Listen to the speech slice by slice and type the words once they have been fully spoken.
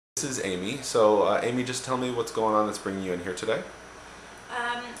This is Amy. So Amy, just tell me what's going on that's bringing you in here today.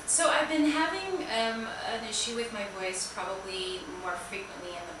 So I've been having an issue with my voice probably more frequently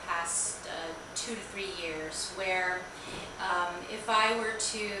in the past 2 to 3 years, where if I were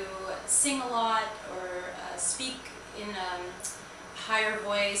to sing a lot or speak in a higher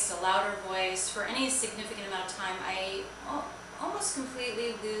voice, a louder voice, for any significant amount of time, I almost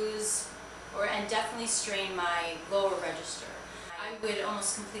completely lose and definitely strain my lower register. I would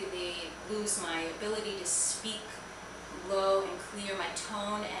almost completely lose my ability to speak low and clear. My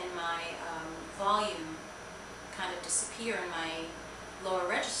tone and my volume kind of disappear in my lower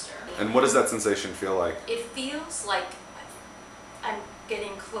register. And what does that sensation feel like? It feels like I'm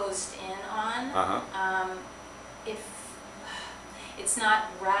getting closed in on. It's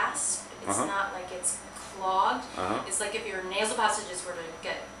not rasp, it's not like it's clogged. It's like if your nasal passages were to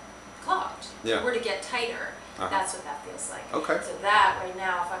get clogged, were to get tighter. That's what that feels like. Okay. So that right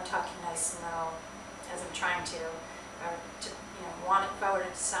now, if I'm talking nice and low, as I'm trying to, if I were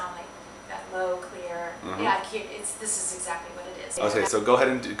to sound like that low, clear, yeah, I can't, this is exactly what it is. Okay, so go ahead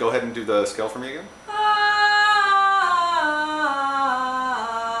and do the scale for me again.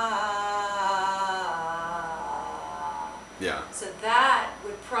 Yeah. So that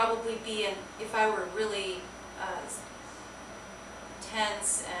would probably be if I were really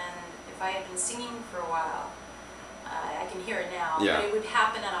tense and if I had been singing for a while, I can hear it now, but it would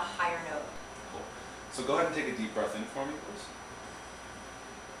happen at a higher note. Cool. So go ahead and take a deep breath in for me, please.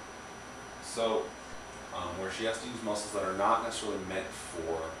 So where she has to use muscles that are not necessarily meant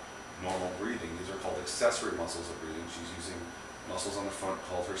for normal breathing, these are called accessory muscles of breathing. She's using muscles on the front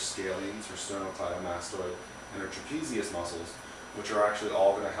called her scalenes, her sternocleidomastoid, and her trapezius muscles, which are actually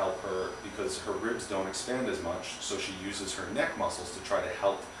all going to help her because her ribs don't expand as much, so she uses her neck muscles to try to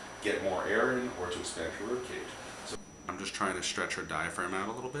help get more air in or to expand her rib cage. So I'm just trying to stretch her diaphragm out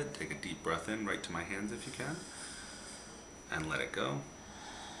a little bit. Take a deep breath in right to my hands if you can, and let it go.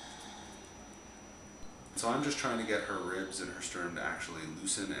 So I'm just trying to get her ribs and her sternum to actually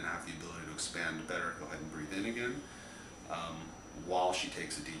loosen and have the ability to expand better. Go ahead and breathe in again while she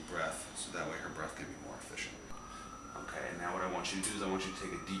takes a deep breath, so that way her breath can be more efficient. Okay, and now what I want you to do is I want you to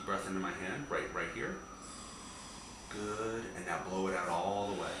take a deep breath into my hand, right here. Good, and now blow it out all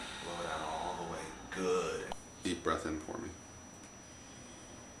the way. Blow it out all the way. Good. Deep breath in for me.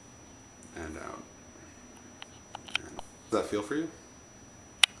 And out. And does that feel for you?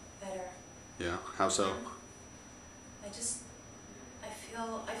 Better. Yeah, how so? I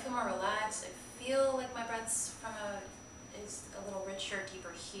feel more relaxed. I feel like my breath's is a little richer,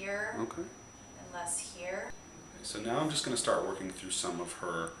 deeper here. Okay. And less here. Okay, so now I'm just going to start working through some of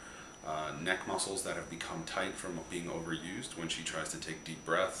her neck muscles that have become tight from being overused when she tries to take deep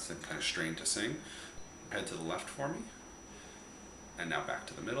breaths and kind of strain to sing. Head to the left for me. And now back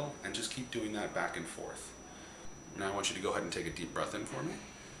to the middle, and just keep doing that back and forth. Now I want you to go ahead and take a deep breath in for me.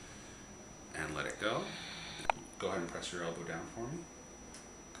 And let it go. Go ahead and press your elbow down for me.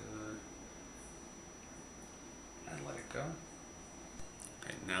 Good. And let it go.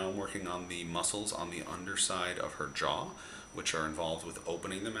 Okay, now I'm working on the muscles on the underside of her jaw, which are involved with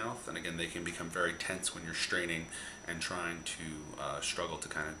opening the mouth. And again, they can become very tense when you're straining and trying to struggle to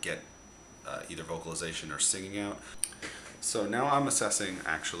kind of get either vocalization or singing out. So now I'm assessing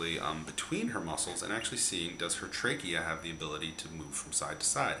actually between her muscles and actually seeing, does her trachea have the ability to move from side to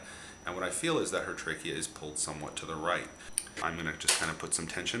side? And what I feel is that her trachea is pulled somewhat to the right. I'm going to just kind of put some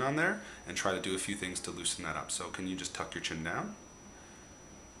tension on there and try to do a few things to loosen that up. So can you just tuck your chin down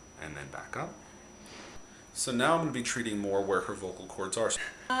and then back up? So now I'm going to be treating more where her vocal cords are.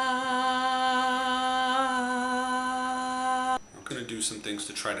 I'm going to do some things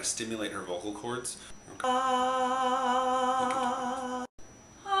to try to stimulate her vocal cords.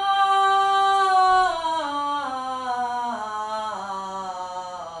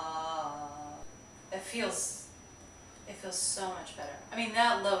 It feels so much better. I mean,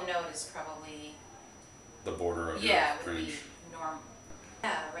 that low note is probably the border of your would range. be normal.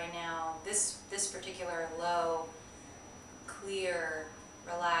 Yeah, right now, this particular low, clear,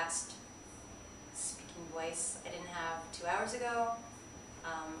 relaxed speaking voice I didn't have 2 hours ago.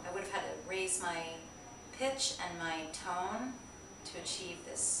 I would have had to raise my pitch and my tone to achieve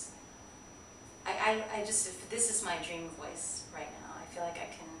this. This is my dream voice right now. I feel like I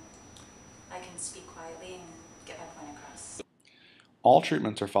can speak quietly and get my point across. All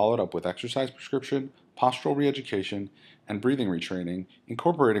treatments are followed up with exercise prescription, postural re-education, and breathing retraining,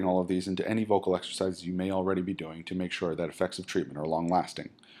 incorporating all of these into any vocal exercises you may already be doing to make sure that effects of treatment are long-lasting.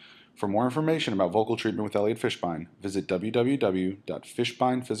 For more information about vocal treatment with Elliot Fishbein, visit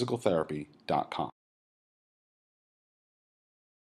www.fishbeinphysicaltherapy.com.